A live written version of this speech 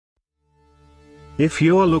If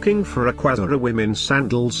you're looking for Aquazzura women's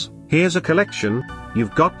sandals, here's a collection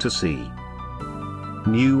you've got to see.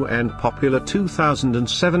 New and popular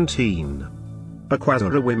 2017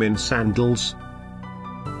 Aquazzura women's sandals.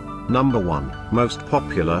 Number 1, most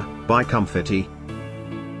popular, by Comfity.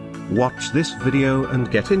 Watch this video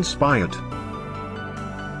and get inspired.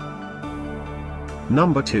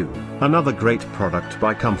 Number 2, another great product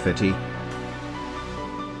by Comfity.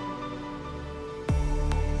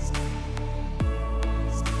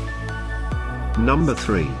 Number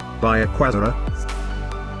 3, by Aquazzura.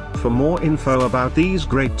 For more info about these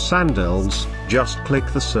great sandals, just click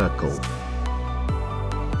the circle.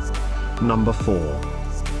 Number 4.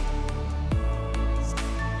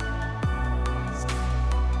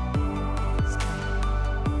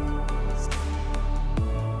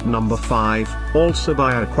 Number 5, also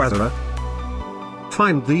by Aquazzura.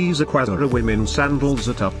 Find these Aquazzura women's sandals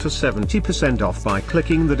at up to 70% off by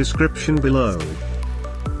clicking the description below.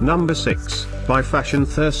 Number 6, by Fashion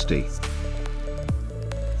Thirsty.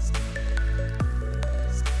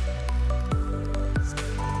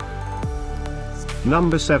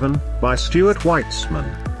 Number 7, by Stuart Weitzman.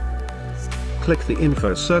 Click the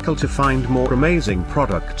info circle to find more amazing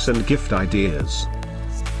products and gift ideas.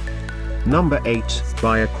 Number 8,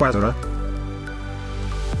 by Aquazzura.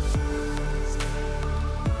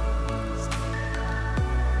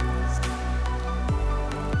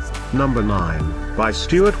 Number 9, by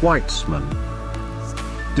Stuart Weitzman.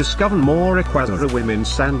 Discover more Aquazzura women's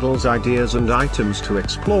sandals ideas and items to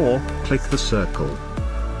explore, click the circle.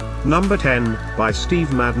 Number 10, by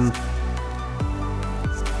Steve Madden.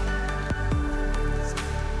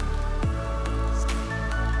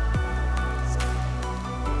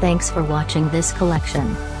 Thanks for watching this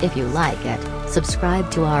collection. If you like it, subscribe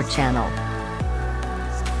to our channel.